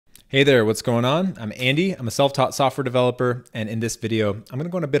Hey there, what's going on? I'm Andy. I'm a self-taught software developer, and in this video, I'm going to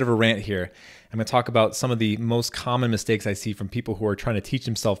go on a bit of a rant here. I'm going to talk about some of the most common mistakes I see from people who are trying to teach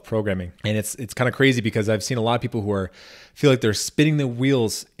themselves programming. And it's kind of crazy because I've seen a lot of people who feel like they're spinning the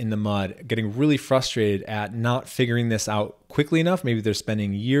wheels in the mud, getting really frustrated at not figuring this out quickly enough. Maybe they're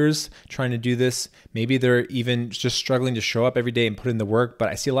spending years trying to do this. Maybe they're even just struggling to show up every day and put in the work. But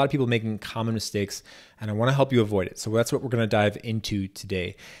I see a lot of people making common mistakes, and I want to help you avoid it. So that's what we're going to dive into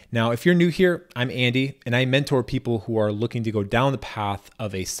today. Now, if you're new here, I'm Andy, and I mentor people who are looking to go down the path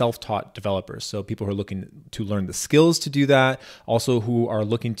of a self-taught developer. So people who are looking to learn the skills to do that, also who are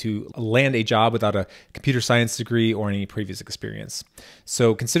looking to land a job without a computer science degree or any previous experience.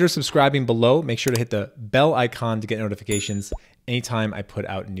 So consider subscribing below. Make sure to hit the bell icon to get notifications anytime I put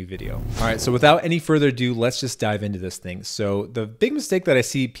out a new video. All right, so without any further ado, let's just dive into this thing. So the big mistake that I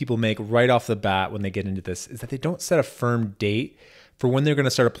see people make right off the bat when they get into this is that they don't set a firm date for when they're going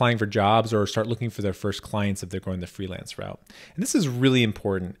to start applying for jobs or start looking for their first clients if they're going the freelance route. And this is really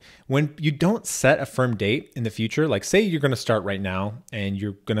important. When you don't set a firm date in the future, like say you're going to start right now and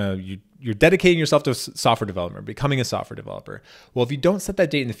you're dedicating yourself to software development, becoming a software developer. Well, if you don't set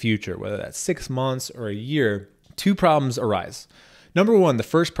that date in the future, whether that's 6 months or a year, two problems arise. Number one, the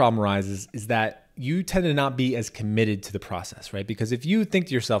first problem arises is that you tend to not be as committed to the process, right? Because if you think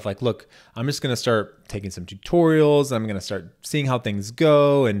to yourself like, look, I'm just going to start taking some tutorials, I'm going to start seeing how things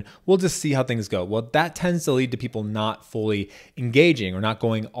go, and we'll just see how things go. Well, that tends to lead to people not fully engaging or not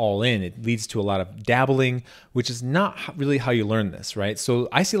going all in. It leads to a lot of dabbling, which is not really how you learn this, right? So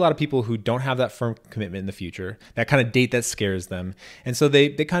I see a lot of people who don't have that firm commitment in the future, that kind of date that scares them. And so they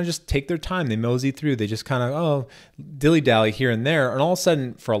kind of just take their time, they mosey through, they just kind of, dilly-dally here and there. And all of a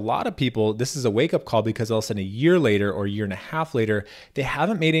sudden, for a lot of people, this is a wake-up call because all of a sudden a year later or a year and a half later, they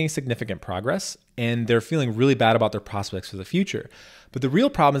haven't made any significant progress and they're feeling really bad about their prospects for the future. But the real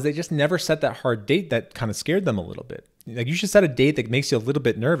problem is they just never set that hard date that kind of scared them a little bit. Like you should set a date that makes you a little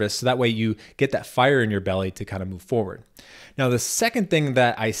bit nervous so that way you get that fire in your belly to kind of move forward. Now, the second thing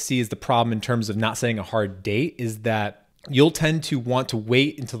that I see is the problem in terms of not setting a hard date is that you'll tend to want to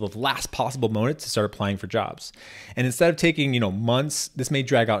wait until the last possible moment to start applying for jobs. And instead of taking, months, this may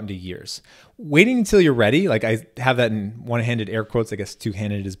drag out into years. Waiting until you're ready, like I have that in one-handed air quotes, I guess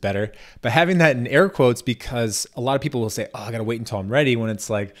two-handed is better, but having that in air quotes because a lot of people will say, I gotta wait until I'm ready, when it's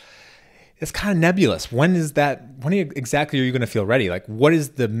like, it's kind of nebulous. When exactly are you going to feel ready? Like, what is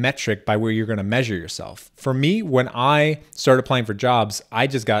the metric by where you're going to measure yourself? For me, when I started applying for jobs, I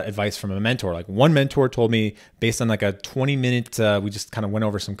just got advice from a mentor. Like one mentor told me based on like a 20-minute, we just kind of went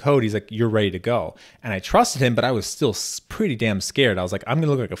over some code. He's like, you're ready to go. And I trusted him, but I was still pretty damn scared. I was like, I'm going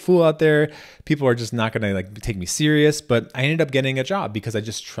to look like a fool out there. People are just not going to like take me serious. But I ended up getting a job because I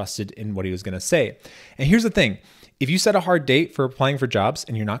just trusted in what he was going to say. And here's the thing. If you set a hard date for applying for jobs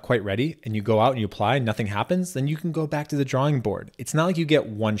and you're not quite ready and you go out and you apply and nothing happens, then you can go back to the drawing board. It's not like you get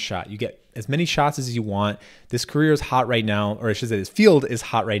one shot. You get as many shots as you want. This career is hot right now, or I should say this field is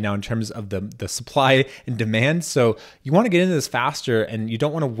hot right now in terms of the supply and demand. So you want to get into this faster and you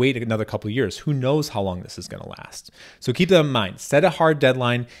don't want to wait another couple of years. Who knows how long this is going to last? So keep that in mind. Set a hard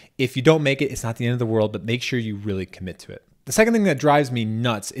deadline. If you don't make it, it's not the end of the world, but make sure you really commit to it. The second thing that drives me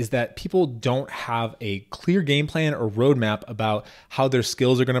nuts is that people don't have a clear game plan or roadmap about how their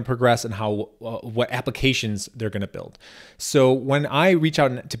skills are going to progress and what applications they're going to build. So when I reach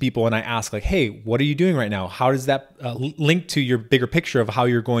out to people and I ask like, hey, what are you doing right now? How does that link to your bigger picture of how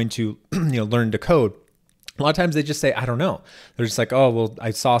you're going to learn to code? A lot of times they just say, I don't know. They're just like, oh, well,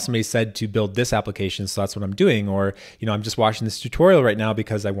 I saw somebody said to build this application, so that's what I'm doing. Or, I'm just watching this tutorial right now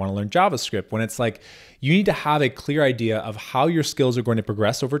because I want to learn JavaScript. When it's like, you need to have a clear idea of how your skills are going to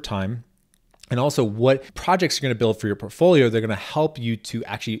progress over time. And also what projects you're going to build for your portfolio, they're going to help you to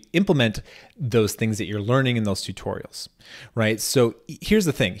actually implement those things that you're learning in those tutorials, right? So here's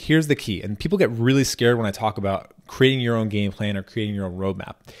the thing, here's the key. And people get really scared when I talk about creating your own game plan or creating your own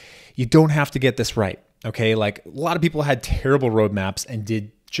roadmap. You don't have to get this right. Okay, like a lot of people had terrible roadmaps and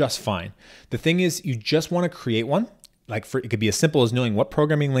did just fine. The thing is, you just want to create one. Like it could be as simple as knowing what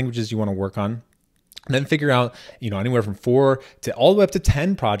programming languages you want to work on, and then figure out, anywhere from 4 to all the way up to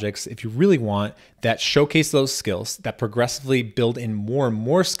 10 projects, if you really want, that showcase those skills, that progressively build in more and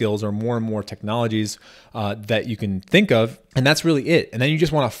more skills or more and more technologies that you can think of. And that's really it. And then you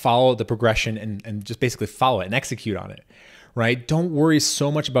just want to follow the progression and just basically follow it and execute on it. Right? Don't worry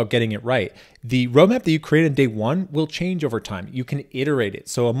so much about getting it right. The roadmap that you create on day one will change over time. You can iterate it.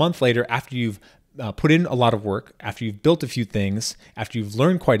 So a month later, after you've put in a lot of work, after you've built a few things, after you've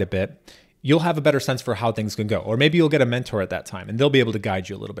learned quite a bit, you'll have a better sense for how things can go. Or maybe you'll get a mentor at that time and they'll be able to guide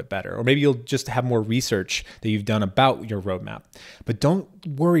you a little bit better. Or maybe you'll just have more research that you've done about your roadmap. But don't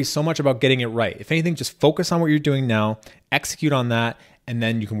worry so much about getting it right. If anything, just focus on what you're doing now, execute on that, and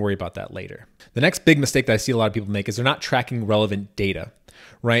then you can worry about that later. The next big mistake that I see a lot of people make is they're not tracking relevant data,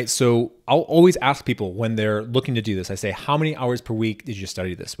 right? So I'll always ask people when they're looking to do this, I say, how many hours per week did you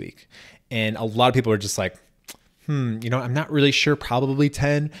study this week? And a lot of people are just like, I'm not really sure, probably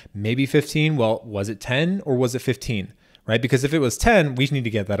 10, maybe 15. Well, was it 10 or was it 15, right? Because if it was 10, we need to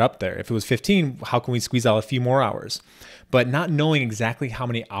get that up there. If it was 15, how can we squeeze out a few more hours? But not knowing exactly how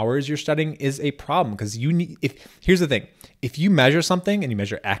many hours you're studying is a problem because here's the thing, if you measure something and you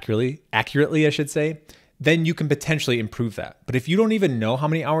measure accurately, I should say, then you can potentially improve that. But if you don't even know how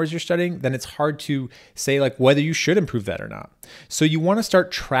many hours you're studying, then it's hard to say like whether you should improve that or not. So you want to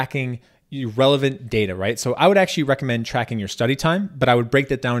start tracking relevant data, right? So I would actually recommend tracking your study time, but I would break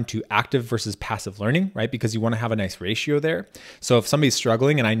that down to active versus passive learning, right? Because you want to have a nice ratio there. So if somebody's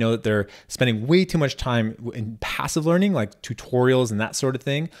struggling and I know that they're spending way too much time in passive learning, like tutorials and that sort of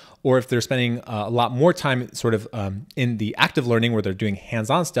thing, or if they're spending a lot more time sort of in the active learning where they're doing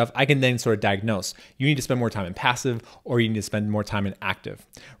hands-on stuff, I can then sort of diagnose, you need to spend more time in passive or you need to spend more time in active,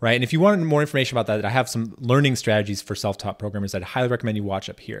 right? And if you want more information about that, I have some learning strategies for self-taught programmers that I highly recommend you watch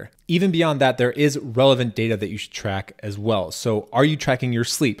up here. Even beyond that, there is relevant data that you should track as well. So are you tracking your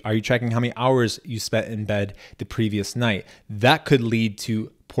sleep? Are you tracking how many hours you spent in bed the previous night? That could lead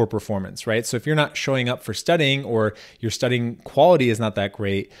to poor performance, right? So if you're not showing up for studying or your studying quality is not that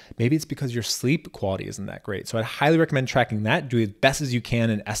great, maybe it's because your sleep quality isn't that great. So I'd highly recommend tracking that. Do as best as you can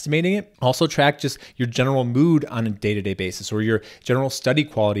in estimating it. Also track just your general mood on a day-to-day basis or your general study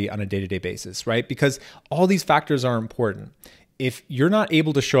quality on a day-to-day basis, right? Because all these factors are important. If you're not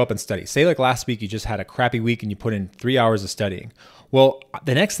able to show up and study, say like last week, you just had a crappy week and you put in 3 hours of studying. Well,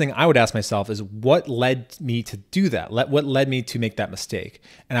 the next thing I would ask myself is what led me to do that? What led me to make that mistake?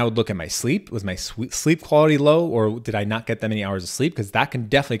 And I would look at my sleep. Was my sleep quality low or did I not get that many hours of sleep? Because that can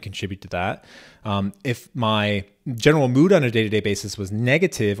definitely contribute to that. If my general mood on a day-to-day basis was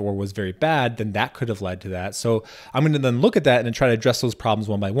negative or was very bad, then that could have led to that. So I'm going to then look at that and then try to address those problems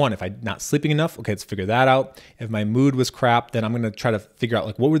one by one. If I'm not sleeping enough, okay, let's figure that out. If my mood was crap, then I'm going to try to figure out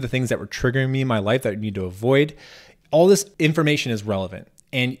like what were the things that were triggering me in my life that I need to avoid. All this information is relevant.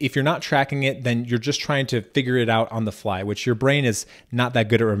 And if you're not tracking it, then you're just trying to figure it out on the fly, which your brain is not that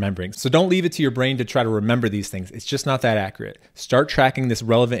good at remembering. So don't leave it to your brain to try to remember these things. It's just not that accurate. Start tracking this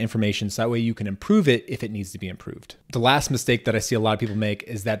relevant information so that way you can improve it if it needs to be improved. The last mistake that I see a lot of people make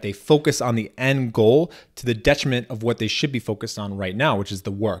is that they focus on the end goal to the detriment of what they should be focused on right now, which is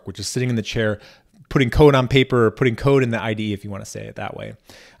the work, which is sitting in the chair, putting code on paper or putting code in the IDE, if you want to say it that way.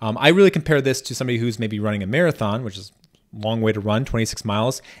 I really compare this to somebody who's maybe running a marathon, which is long way to run, 26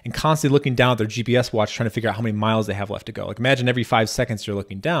 miles, and constantly looking down at their GPS watch trying to figure out how many miles they have left to go. Like imagine every 5 seconds you're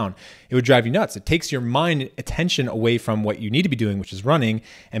looking down. It would drive you nuts. It takes your mind attention away from what you need to be doing, which is running,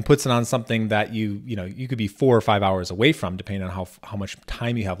 and puts it on something that you could be 4 or 5 hours away from, depending on how much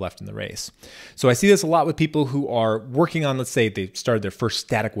time you have left in the race. So I see this a lot with people who are working on, let's say they started their first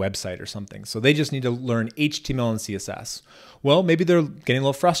static website or something. So they just need to learn HTML and CSS. Well, maybe they're getting a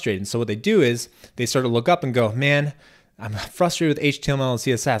little frustrated. And so what they do is they start to look up and go, man, I'm frustrated with HTML and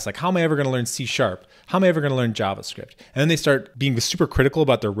CSS. Like, how am I ever going to learn C#? How am I ever going to learn JavaScript? And then they start being super critical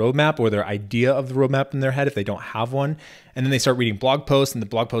about their roadmap or their idea of the roadmap in their head if they don't have one. And then they start reading blog posts, and the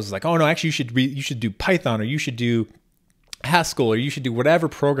blog post is like, oh no, actually you should do Python, or you should do Haskell, or you should do whatever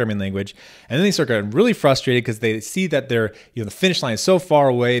programming language. And then they start getting really frustrated because they see that the finish line is so far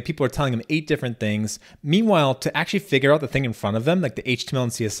away. People are telling them 8 different things. Meanwhile, to actually figure out the thing in front of them, like the HTML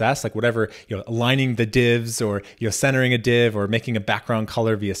and CSS, like whatever, aligning the divs or centering a div or making a background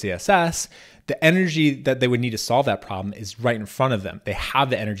color via CSS, the energy that they would need to solve that problem is right in front of them. They have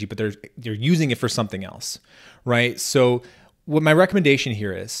the energy, but they're using it for something else, right? So what my recommendation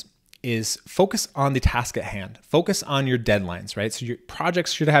here is focus on the task at hand. Focus on your deadlines, right? So your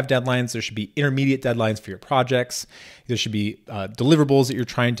projects should have deadlines. There should be intermediate deadlines for your projects. There should be deliverables that you're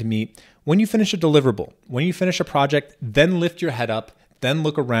trying to meet. When you finish a deliverable, when you finish a project, then lift your head up, then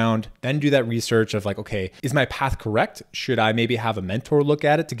look around, then do that research of like, okay, is my path correct? Should I maybe have a mentor look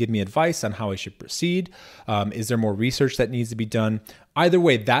at it to give me advice on how I should proceed? Is there more research that needs to be done? Either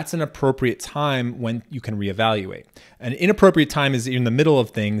way, that's an appropriate time when you can reevaluate. An inappropriate time is you're in the middle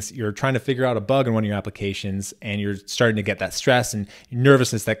of things, you're trying to figure out a bug in one of your applications, and you're starting to get that stress and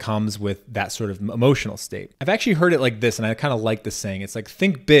nervousness that comes with that sort of emotional state. I've actually heard it like this, and I kind of like this saying. It's like,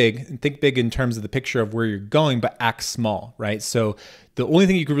 think big, and think big in terms of the picture of where you're going, but act small, right? So the only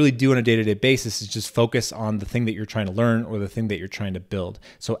thing you can really do on a day-to-day basis is just focus on the thing that you're trying to learn or the thing that you're trying to build.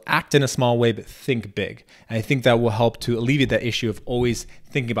 So act in a small way, but think big. And I think that will help to alleviate that issue of always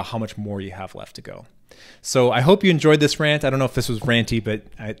thinking about how much more you have left to go. So I hope you enjoyed this rant. I don't know if this was ranty,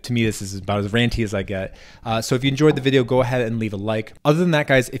 but to me, this is about as ranty as I get. So if you enjoyed the video, go ahead and leave a like. Other than that,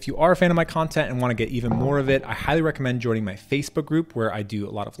 guys, if you are a fan of my content and want to get even more of it, I highly recommend joining my Facebook group where I do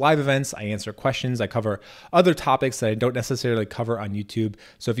a lot of live events. I answer questions. I cover other topics that I don't necessarily cover on YouTube.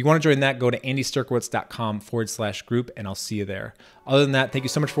 So if you want to join that, go to andysturkowitz.com/group and I'll see you there. Other than that, thank you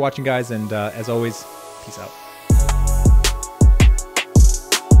so much for watching, guys. And as always, peace out.